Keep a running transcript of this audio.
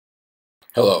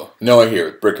Hello, Noah here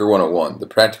with Bricker 101, the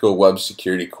practical web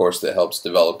security course that helps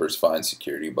developers find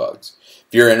security bugs.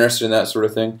 If you're interested in that sort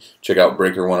of thing, check out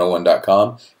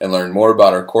breaker101.com and learn more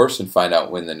about our course and find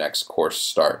out when the next course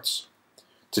starts.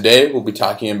 Today we'll be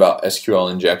talking about SQL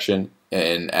injection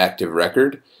in Active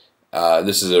Record.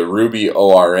 This is a Ruby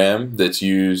ORM that's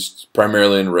used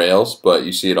primarily in Rails, but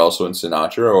you see it also in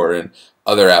Sinatra or in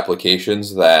other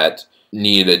applications that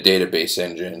need a database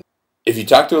engine. If you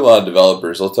talk to a lot of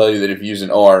developers, they'll tell you that if you use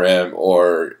an ORM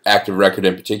or Active Record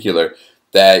in particular,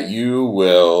 that you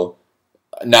will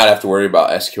not have to worry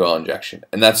about SQL injection.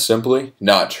 And that's simply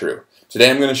not true. Today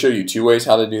I'm going to show you two ways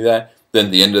how to do that. Then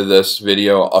at the end of this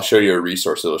video, I'll show you a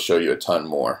resource that will show you a ton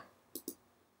more.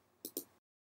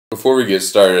 Before we get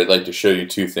started, I'd like to show you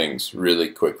two things really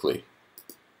quickly.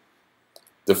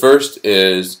 The first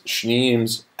is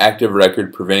Schneem's Active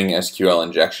Record Preventing SQL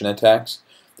Injection Attacks.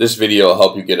 This video will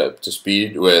help you get up to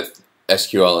speed with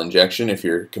SQL injection if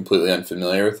you're completely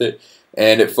unfamiliar with it,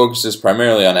 and it focuses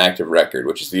primarily on Active Record,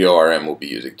 which is the ORM we'll be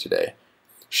using today.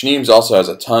 Schneem's also has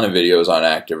a ton of videos on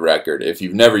Active Record. If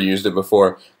you've never used it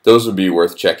before, those would be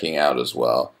worth checking out as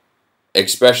well,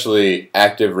 especially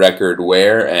Active Record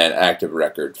Where and Active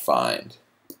Record Find.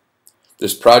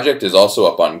 This project is also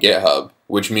up on GitHub,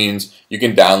 which means you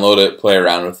can download it, play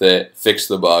around with it, fix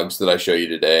the bugs that I show you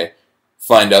today,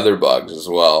 find other bugs as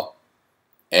well.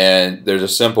 And there's a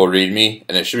simple README,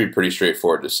 and it should be pretty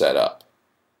straightforward to set up.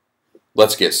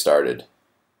 Let's get started.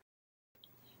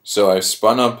 So I've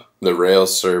spun up the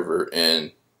Rails server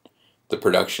in the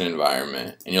production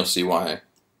environment, and you'll see why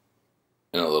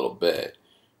in a little bit.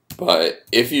 But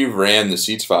if you've ran the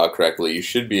seeds file correctly, you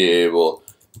should be able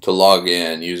to log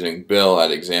in using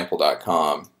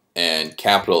bill@example.com and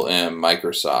capital M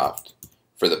Microsoft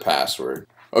for the password.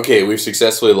 Okay, we've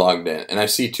successfully logged in, and I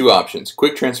see two options,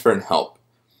 quick transfer and help.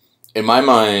 In my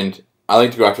mind, I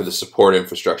like to go after the support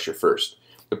infrastructure first.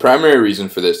 The primary reason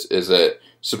for this is that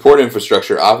support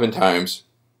infrastructure oftentimes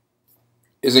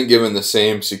isn't given the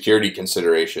same security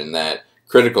consideration that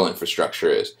critical infrastructure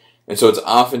is. And so it's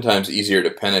oftentimes easier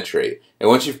to penetrate. And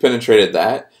once you've penetrated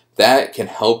that, that can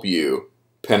help you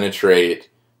penetrate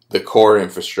the core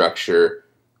infrastructure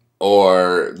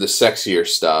or the sexier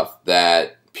stuff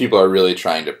that people are really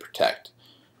trying to protect.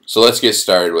 So let's get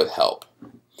started with help.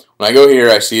 When I go here,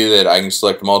 I see that I can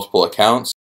select multiple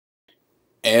accounts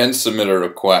and submit a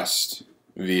request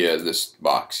via this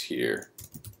box here.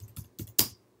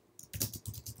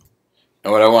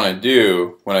 And what I want to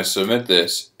do when I submit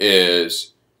this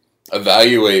is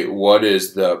evaluate what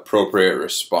is the appropriate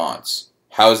response.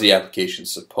 How is the application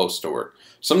supposed to work?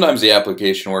 Sometimes the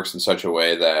application works in such a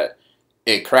way that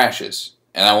it crashes,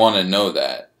 and I want to know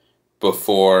that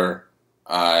before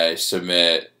I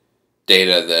submit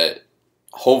data that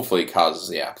hopefully causes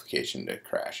the application to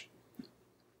crash.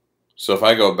 So if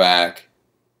I go back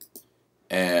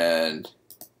and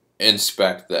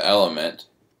inspect the element,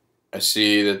 I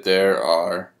see that there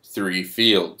are 3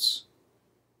 fields,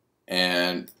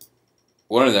 and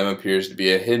one of them appears to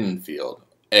be a hidden field.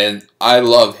 And I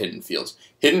love hidden fields.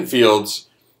 Hidden fields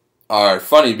are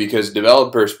funny because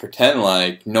developers pretend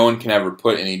like no one can ever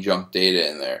put any junk data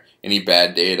in there, any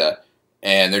bad data,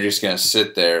 and they're just going to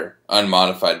sit there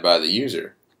unmodified by the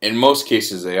user. In most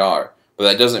cases they are, but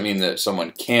that doesn't mean that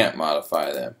someone can't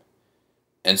modify them.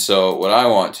 And so what I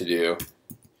want to do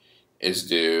is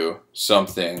do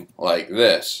something like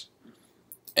this,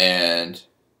 and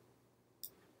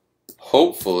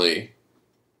hopefully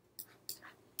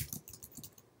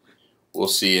we'll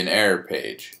see an error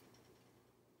page.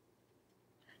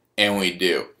 And we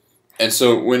do. And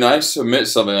so when I submit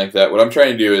something like that, what I'm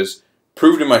trying to do is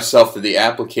prove to myself that the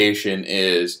application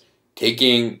is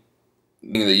taking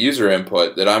the user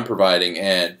input that I'm providing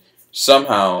and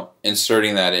somehow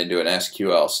inserting that into an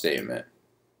SQL statement.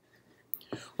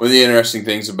 One of the interesting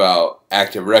things about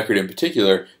Active Record in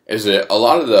particular is that a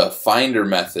lot of the finder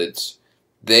methods,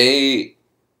 they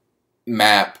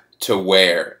map to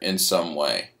where in some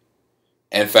way.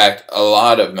 In fact, a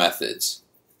lot of methods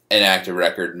an Active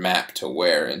Record map to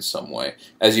where in some way,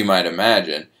 as you might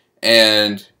imagine.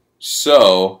 And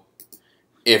so,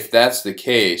 if that's the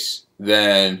case,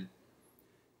 then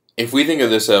if we think of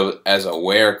this as a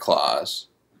where clause,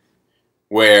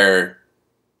 where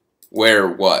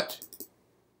what?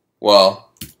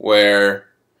 Well, where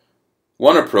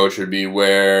one approach would be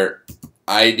where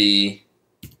ID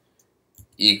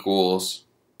equals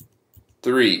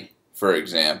 3, for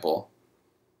example.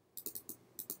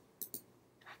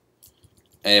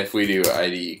 And if we do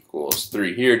ID equals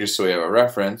 3 here, just so we have a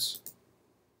reference,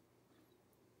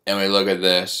 and we look at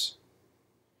this,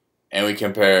 and we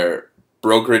compare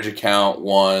brokerage account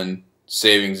 1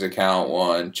 savings account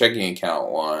 1, checking account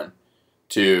 1,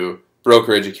 to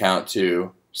brokerage account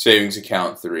 2, savings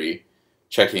account 3,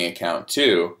 checking account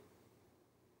 2,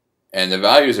 and the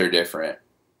values are different,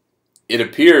 it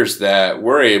appears that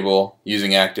we're able,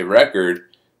 using active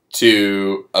record,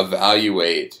 to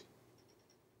evaluate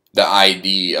the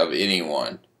ID of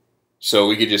anyone. So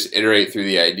we could just iterate through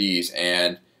the IDs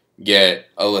and get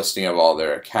a listing of all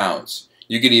their accounts.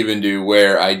 You could even do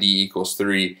where ID equals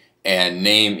 3 and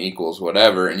name equals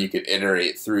whatever, and you could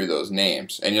iterate through those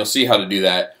names. And you'll see how to do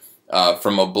that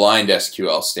from a blind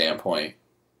SQL standpoint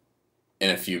in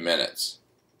a few minutes.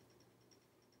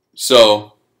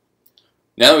 So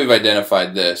now that we've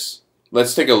identified this,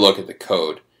 let's take a look at the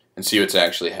code and see what's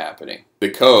actually happening.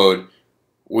 The code,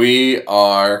 we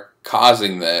are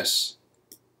causing this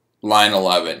line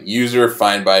 11, user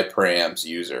find by params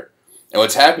user. And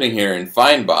what's happening here in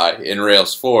find by in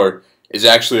Rails 4 is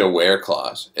actually a where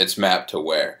clause. It's mapped to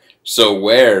where. So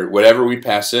where, whatever we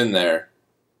pass in there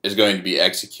is going to be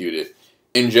executed.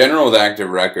 In general with active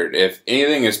record, if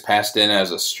anything is passed in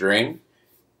as a string,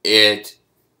 it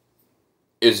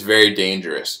is very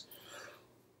dangerous.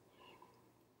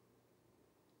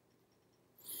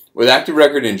 With active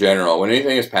record in general, when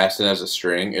anything is passed in as a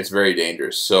string, it's very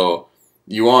dangerous. So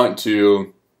you want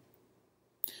to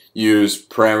use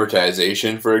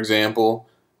parameterization, for example,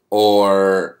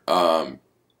 or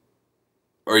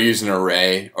use an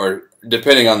array, or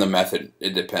depending on the method,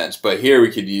 it depends. But here we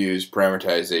could use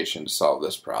parameterization to solve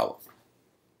this problem.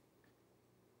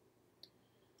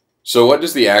 So what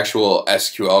does the actual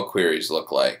SQL queries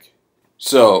look like?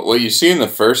 So what you see in the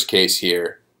first case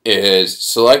here is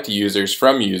select users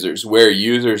from users where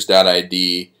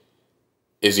users.id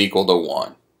is equal to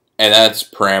 1. And that's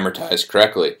parameterized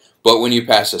correctly. But when you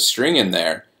pass a string in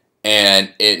there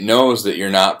and it knows that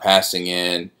you're not passing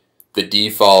in the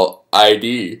default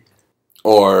ID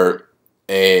or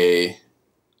a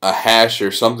hash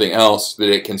or something else that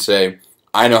it can say,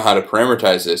 I know how to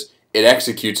parameterize this, it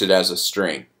executes it as a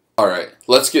string. Alright,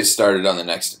 let's get started on the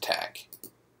next attack.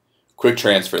 Quick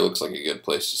transfer looks like a good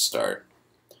place to start.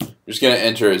 I'm just going to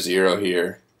enter a 0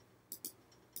 here,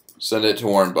 send it to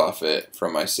Warren Buffett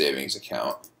from my savings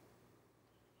account.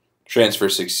 Transfer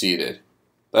succeeded.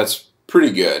 That's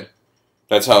pretty good.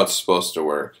 That's how it's supposed to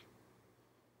work.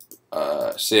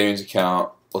 Savings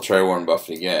account, we'll try Warren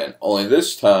Buffett again. Only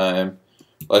this time,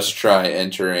 let's try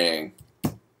entering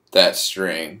that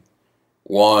string,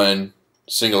 1,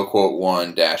 single quote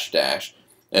 1, dash dash.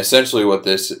 And essentially what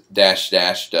this dash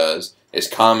dash does is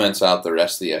comments out the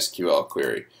rest of the SQL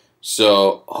query.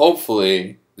 So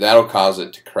hopefully that'll cause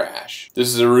it to crash. This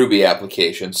is a Ruby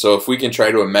application, so if we can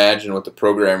try to imagine what the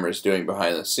programmer is doing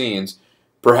behind the scenes,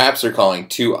 perhaps they're calling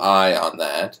 2i on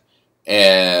that,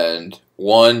 and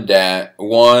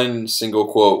 1 single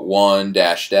quote 1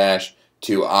 dash dash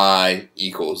 2i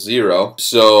equals 0.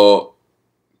 So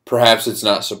perhaps it's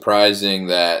not surprising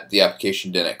that the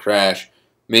application didn't crash.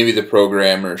 Maybe the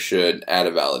programmer should add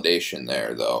a validation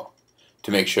there though,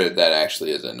 to make sure that that actually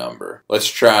is a number. Let's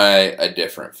try a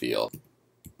different field.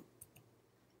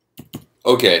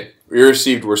 Okay, we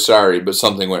received we're sorry, but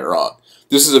something went wrong.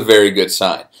 This is a very good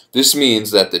sign. This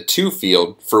means that the to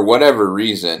field, for whatever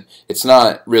reason, it's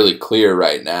not really clear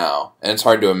right now, and it's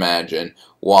hard to imagine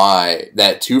why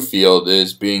that to field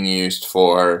is being used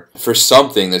for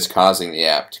something that's causing the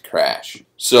app to crash.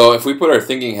 So if we put our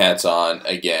thinking hats on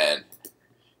again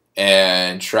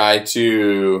and try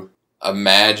to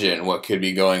imagine what could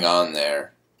be going on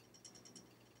there,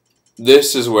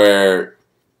 this is where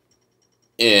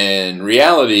in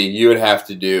reality you would have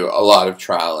to do a lot of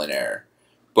trial and error.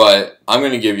 But I'm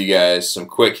going to give you guys some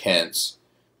quick hints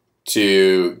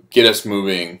to get us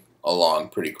moving along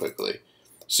pretty quickly.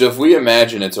 So if we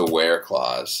imagine it's a where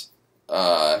clause,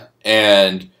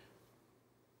 and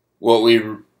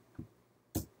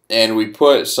we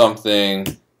put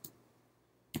something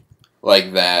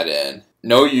like that in,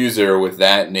 no user with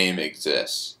that name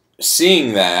exists.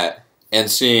 Seeing that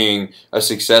and seeing a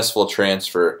successful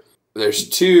transfer, there's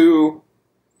 2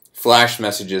 flash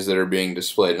messages that are being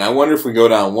displayed. And I wonder if we go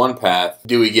down one path,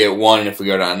 do we get one? And if we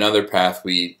go down another path,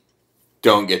 we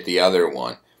don't get the other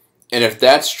one. And if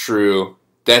that's true,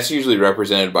 that's usually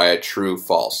represented by a true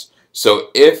false. So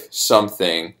if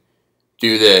something,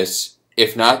 do this.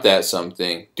 If not that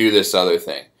something, do this other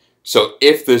thing. So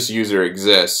if this user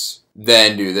exists,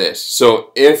 then do this.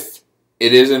 So if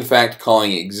it is in fact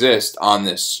calling exist on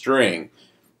this string,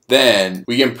 then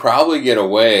we can probably get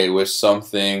away with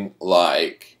something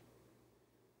like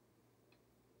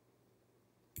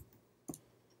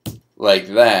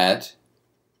that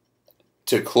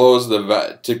to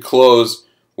close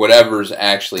whatever's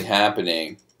actually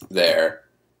happening there.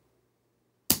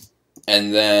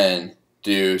 and then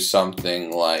do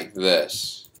something like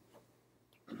this.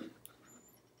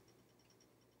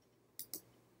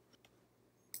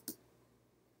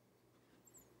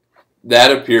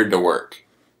 That appeared to work.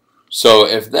 So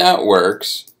if that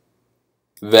works,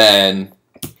 then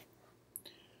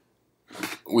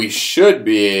we should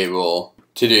be able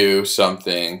to do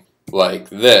something like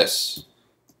this.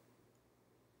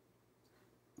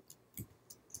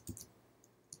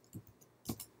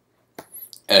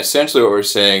 And essentially what we're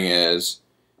saying is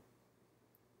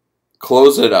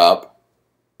close it up,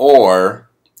 or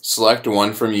select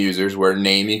one from users where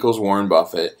name equals Warren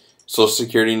Buffett, social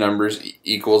security numbers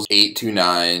equals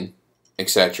 829,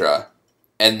 etc.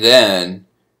 And then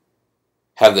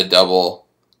have the double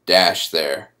dash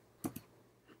there.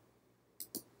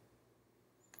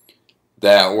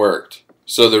 That worked.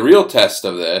 So the real test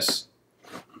of this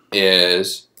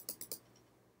is,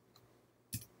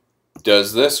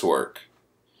 does this work?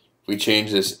 We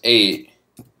change this 8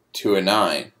 to a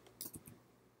 9.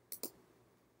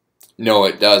 No,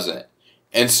 it doesn't.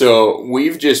 And so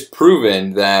we've just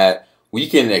proven that we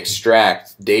can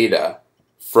extract data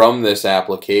from this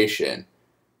application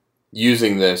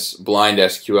using this blind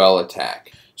SQL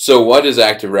attack. So what is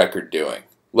Active Record doing?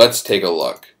 Let's take a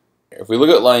look. If we look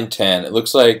at line 10, it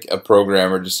looks like a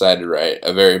programmer decided to write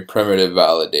a very primitive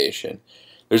validation.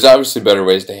 There's obviously better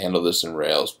ways to handle this in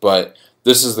Rails, but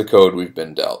this is the code we've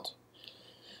been dealt.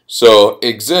 So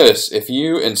exists, if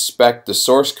you inspect the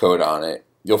source code on it,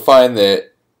 you'll find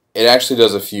that it actually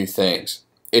does a few things.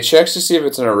 It checks to see if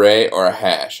it's an array or a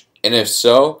hash, and if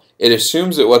so, it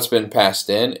assumes that what's been passed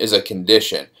in is a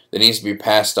condition that needs to be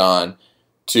passed on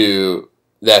to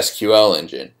the SQL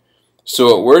engine. So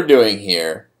what we're doing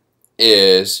here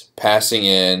is passing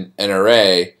in an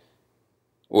array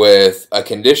with a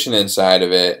condition inside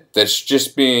of it that's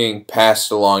just being passed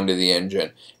along to the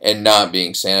engine and not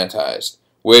being sanitized,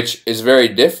 which is very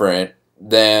different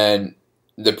than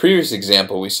the previous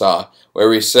example we saw, where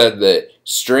we said that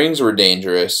strings were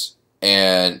dangerous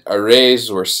and arrays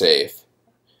were safe.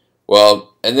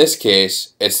 Well, in this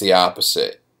case, it's the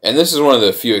opposite. And this is one of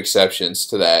the few exceptions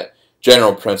to that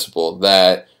general principle,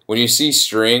 that when you see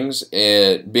strings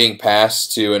being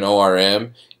passed to an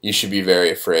ORM, you should be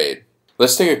very afraid.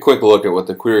 Let's take a quick look at what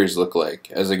the queries look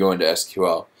like as they go into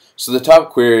SQL. So the top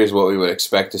query is what we would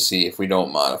expect to see if we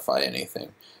don't modify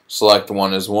anything. Select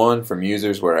 1 as 1 from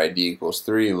users where ID equals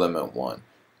 3, limit 1.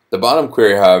 The bottom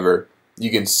query, however,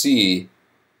 you can see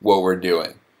what we're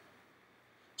doing.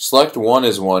 Select 1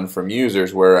 as 1 from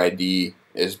users where ID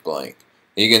is blank.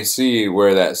 You can see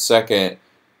where that second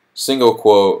single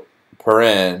quote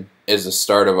paren is the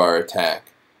start of our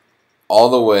attack, all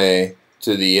the way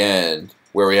to the end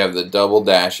where we have the double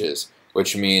dashes,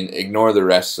 which mean ignore the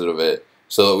rest of it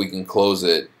so that we can close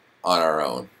it on our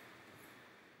own.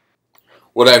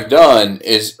 What I've done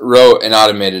is wrote an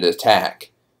automated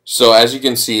attack. So as you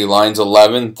can see, lines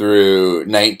 11 through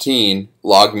 19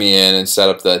 log me in and set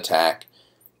up the attack.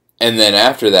 And then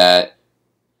after that,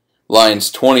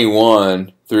 lines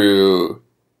 21 through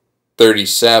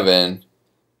 37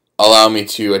 allow me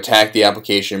to attack the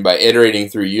application by iterating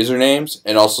through usernames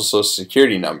and also social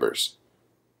security numbers.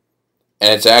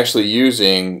 And it's actually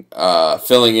using,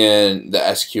 filling in the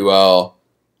SQL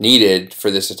needed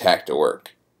for this attack to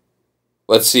work.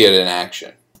 Let's see it in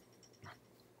action.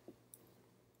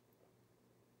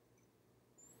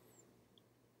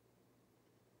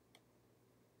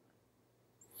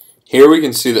 Here we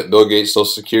can see that Bill Gates' social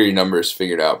security number is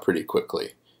figured out pretty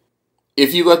quickly.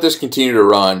 If you let this continue to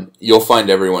run, you'll find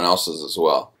everyone else's as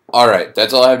well. Alright,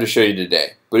 that's all I have to show you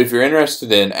today. But if you're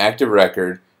interested in Active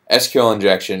Record, SQL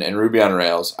injection, and Ruby on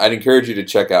Rails, I'd encourage you to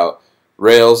check out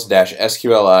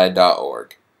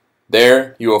rails-sqli.org.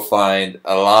 There you will find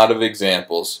a lot of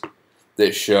examples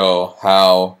that show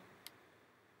how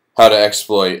to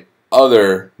exploit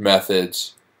other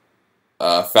methods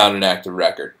found in Active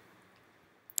Record.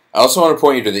 I also want to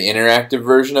point you to the interactive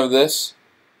version of this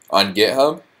on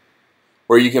GitHub,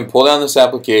 where you can pull down this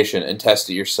application and test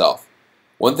it yourself.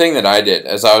 One thing that I did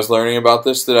as I was learning about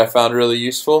this that I found really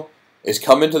useful is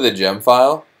come into the gem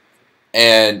file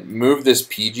and move this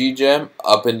PG gem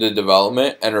up into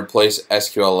development and replace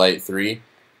SQLite 3,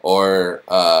 or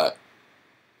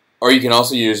you can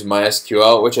also use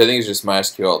MySQL, which I think is just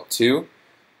MySQL 2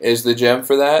 is the gem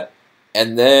for that,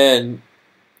 and then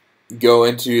go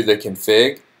into the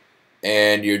config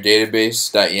and your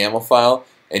database.yaml file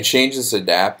and change this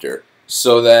adapter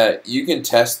so that you can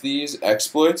test these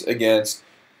exploits against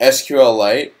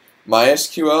SQLite,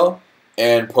 MySQL,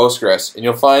 and Postgres, and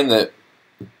you'll find that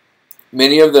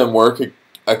many of them work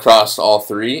across all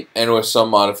three, and with some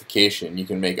modification you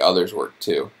can make others work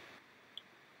too.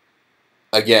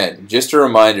 Again, just a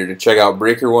reminder to check out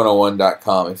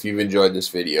breaker101.com if you've enjoyed this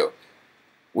video.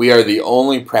 We are the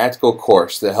only practical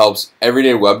course that helps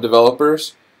everyday web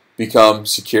developers become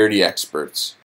security experts.